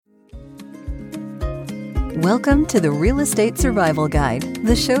Welcome to the Real Estate Survival Guide,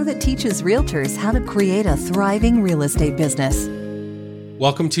 the show that teaches realtors how to create a thriving real estate business.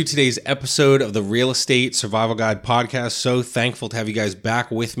 Welcome to today's episode of the Real Estate Survival Guide podcast. So thankful to have you guys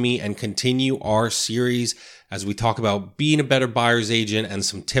back with me and continue our series as we talk about being a better buyer's agent and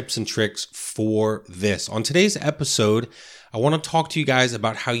some tips and tricks for this. On today's episode, I want to talk to you guys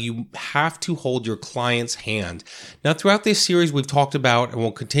about how you have to hold your client's hand. Now, throughout this series, we've talked about, and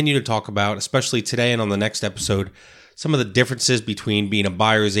we'll continue to talk about, especially today and on the next episode, some of the differences between being a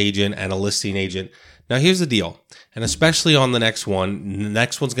buyer's agent and a listing agent. Now, here's the deal, and especially on the next one's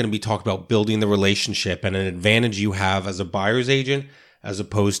going to be talking about building the relationship and an advantage you have as a buyer's agent as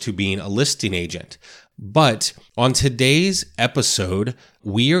opposed to being a listing agent. But on today's episode,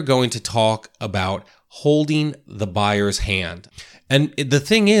 we are going to talk about holding the buyer's hand. And the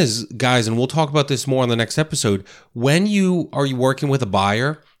thing is, guys, and we'll talk about this more on the next episode, when you are working with a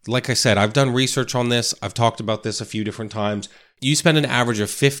buyer, like I said, I've done research on this. I've talked about this a few different times. You spend an average of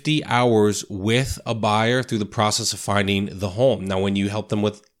 50 hours with a buyer through the process of finding the home. Now, when you help them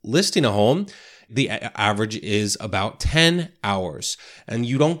with listing a home, the average is about 10 hours. And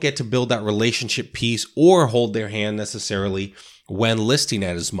you don't get to build that relationship piece or hold their hand necessarily when listing it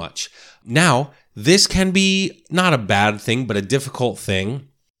as much. Now, this can be not a bad thing, but a difficult thing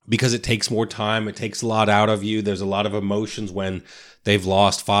because it takes more time. It takes a lot out of you. There's a lot of emotions when they've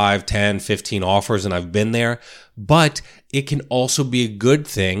lost 5, 10, 15 offers, and I've been there. But it can also be a good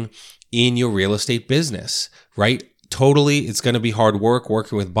thing in your real estate business, right? Totally, it's going to be hard work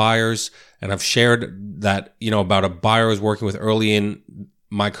working with buyers. And I've shared that, about a buyer I was working with early in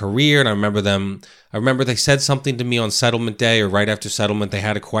my career. And I remember they said something to me on settlement day or right after settlement. They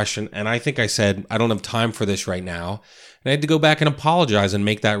had a question. And I think I said, I don't have time for this right now. And I had to go back and apologize and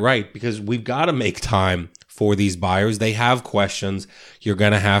make that right because we've got to make time for these buyers. They have questions. You're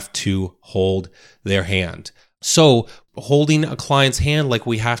going to have to hold their hand. So holding a client's hand like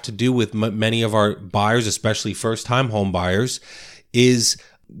we have to do with many of our buyers, especially first-time home buyers, is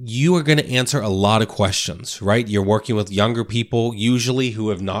you are going to answer a lot of questions, right? You're working with younger people, usually who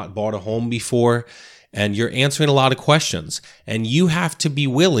have not bought a home before, and you're answering a lot of questions. And you have to be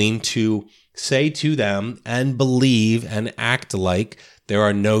willing to say to them and believe and act like there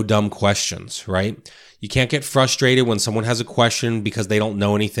are no dumb questions, right? You can't get frustrated when someone has a question because they don't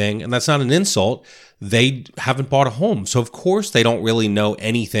know anything. And that's not an insult. They haven't bought a home. So of course they don't really know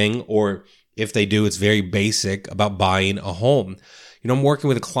anything, or if they do, it's very basic about buying a home. I'm working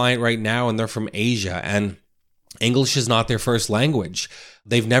with a client right now and they're from Asia and English is not their first language.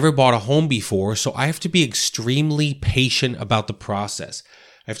 They've never bought a home before. So I have to be extremely patient about the process.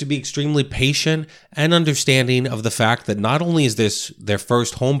 I have to be extremely patient and understanding of the fact that not only is this their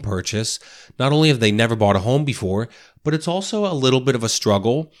first home purchase, not only have they never bought a home before, but it's also a little bit of a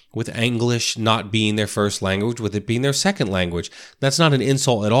struggle with English not being their first language, with it being their second language. That's not an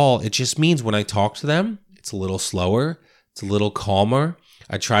insult at all. It just means when I talk to them, it's a little slower, it's a little calmer.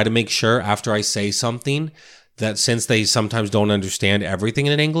 I try to make sure after I say something that since they sometimes don't understand everything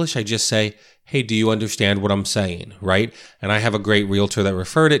in English, I just say, hey, do you understand what I'm saying, right? And I have a great realtor that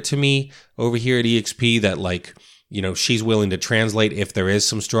referred it to me over here at eXp that she's willing to translate if there is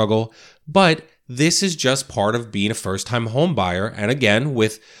some struggle. But this is just part of being a first-time home buyer. And again,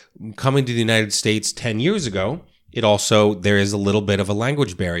 with coming to the United States 10 years ago, there is a little bit of a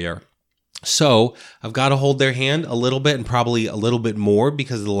language barrier. So I've got to hold their hand a little bit and probably a little bit more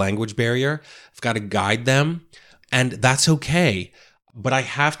because of the language barrier. I've got to guide them, and that's okay. But I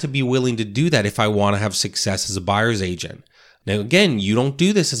have to be willing to do that if I want to have success as a buyer's agent. Now, again, you don't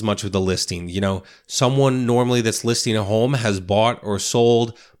do this as much with the listing. Someone normally that's listing a home has bought or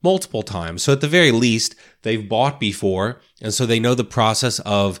sold multiple times. So at the very least, they've bought before. And so they know the process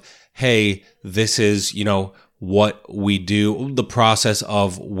of, hey, this is, what we do, the process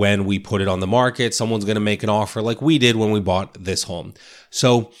of when we put it on the market, someone's going to make an offer like we did when we bought this home.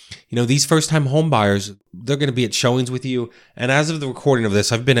 So, these first-time home buyers, they're going to be at showings with you. And as of the recording of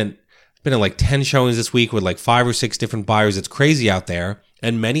this, I've been in like 10 showings this week with like 5 or 6 different buyers. It's crazy out there.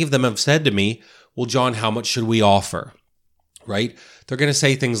 And many of them have said to me, well, John, how much should we offer? Right? They're going to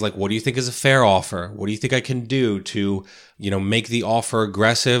say things like, what do you think is a fair offer? What do you think I can do to, make the offer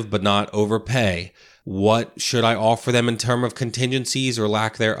aggressive but not overpay? What should I offer them in terms of contingencies or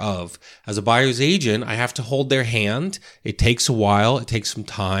lack thereof? As a buyer's agent, I have to hold their hand. It takes a while. It takes some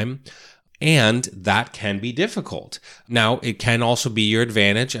time. And that can be difficult. Now, it can also be your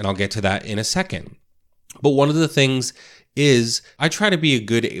advantage, and I'll get to that in a second. But one of the things is I try to be a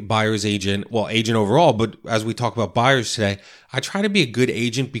good buyer's agent, agent overall, but as we talk about buyers today, I try to be a good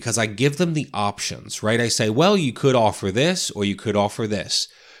agent because I give them the options, right? I say, well, you could offer this or you could offer this.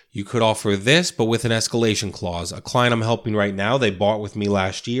 You could offer this, but with an escalation clause. A client I'm helping right now, they bought with me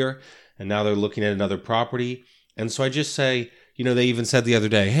last year, and now they're looking at another property. And so I just say, they even said the other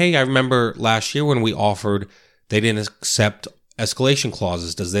day, hey, I remember last year when we offered, they didn't accept escalation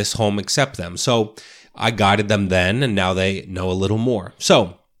clauses. Does this home accept them? So I guided them then, and now they know a little more.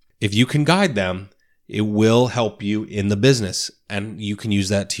 So if you can guide them, it will help you in the business, and you can use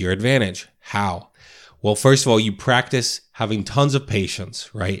that to your advantage. How? Well, first of all, you practice having tons of patience,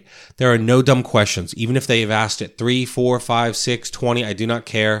 right? There are no dumb questions. Even if they have asked it 3, 4, 5, 6, 20, I do not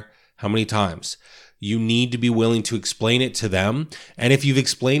care how many times. You need to be willing to explain it to them. And if you've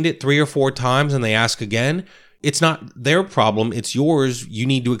explained it 3 or 4 times and they ask again, it's not their problem, it's yours. You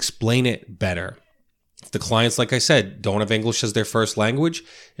need to explain it better. If the clients, like I said, don't have English as their first language,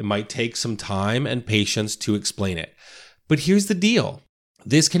 it might take some time and patience to explain it. But here's the deal.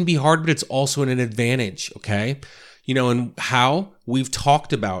 This can be hard, but it's also an advantage, okay? And how we've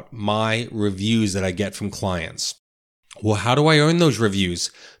talked about my reviews that I get from clients. Well, how do I earn those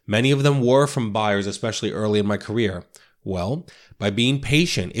reviews? Many of them were from buyers, especially early in my career. Well, by being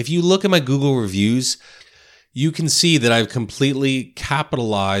patient. If you look at my Google reviews, you can see that I've completely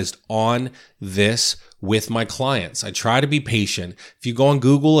capitalized on this with my clients. I try to be patient. If you go on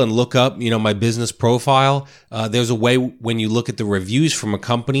Google and look up, my business profile, there's a way when you look at the reviews from a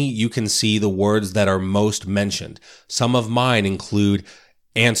company, you can see the words that are most mentioned. Some of mine include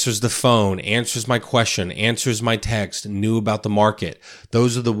answers the phone, answers my question, answers my text, knew about the market.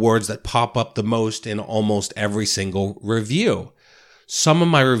 Those are the words that pop up the most in almost every single review. Some of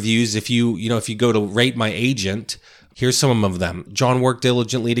my reviews, if you go to rate my agent, here's some of them. John worked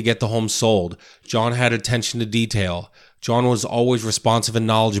diligently to get the home sold. John had attention to detail. John was always responsive and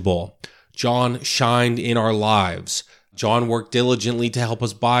knowledgeable. John shined in our lives. John worked diligently to help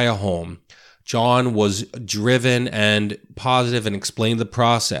us buy a home. John was driven and positive and explained the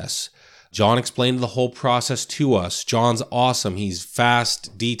process. John explained the whole process to us. John's awesome. He's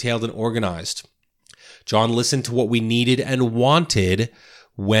fast, detailed, and organized. John listened to what we needed and wanted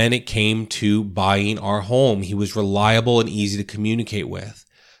when it came to buying our home. He was reliable and easy to communicate with.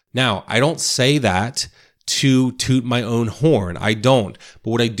 Now, I don't say that to toot my own horn. I don't. But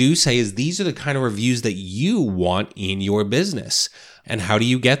what I do say is these are the kind of reviews that you want in your business. And how do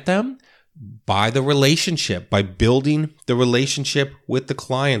you get them? By the relationship, by building the relationship with the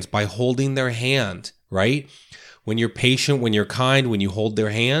clients, by holding their hand, right? When you're patient, when you're kind, when you hold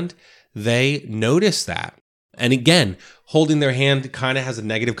their hand, they notice that. And again, holding their hand kind of has a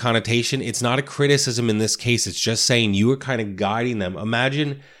negative connotation. It's not a criticism in this case. It's just saying you are kind of guiding them.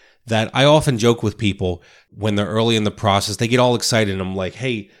 Imagine that. I often joke with people when they're early in the process, they get all excited and I'm like,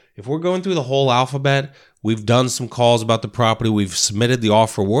 hey, if we're going through the whole alphabet, we've done some calls about the property, we've submitted the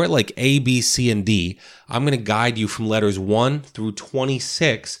offer, we're at like A, B, C, and D. I'm going to guide you from letters 1 through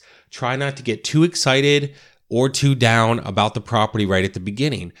 26. Try not to get too excited or too down about the property right at the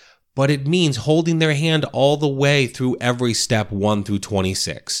beginning. But it means holding their hand all the way through every step 1 through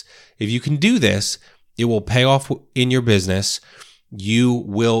 26. If you can do this, it will pay off in your business. You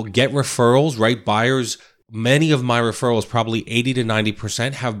will get referrals, right? Buyers, many of my referrals, probably 80 to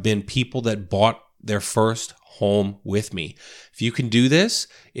 90%, have been people that bought their first home with me. If you can do this,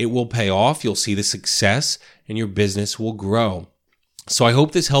 it will pay off. You'll see the success and your business will grow. So I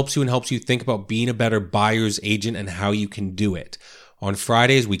hope this helps you and helps you think about being a better buyer's agent and how you can do it. On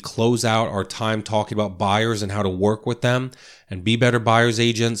Fridays, we close out our time talking about buyers and how to work with them and be better buyer's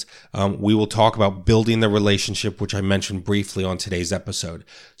agents. We will talk about building the relationship, which I mentioned briefly on today's episode.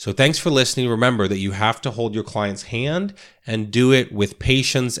 So thanks for listening. Remember that you have to hold your client's hand and do it with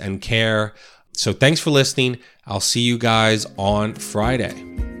patience and care. So thanks for listening. I'll see you guys on Friday.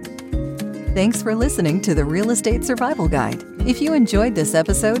 Thanks for listening to the Real Estate Survival Guide. If you enjoyed this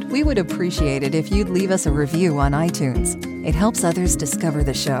episode, we would appreciate it if you'd leave us a review on iTunes. It helps others discover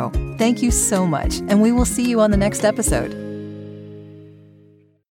the show. Thank you so much, and we will see you on the next episode.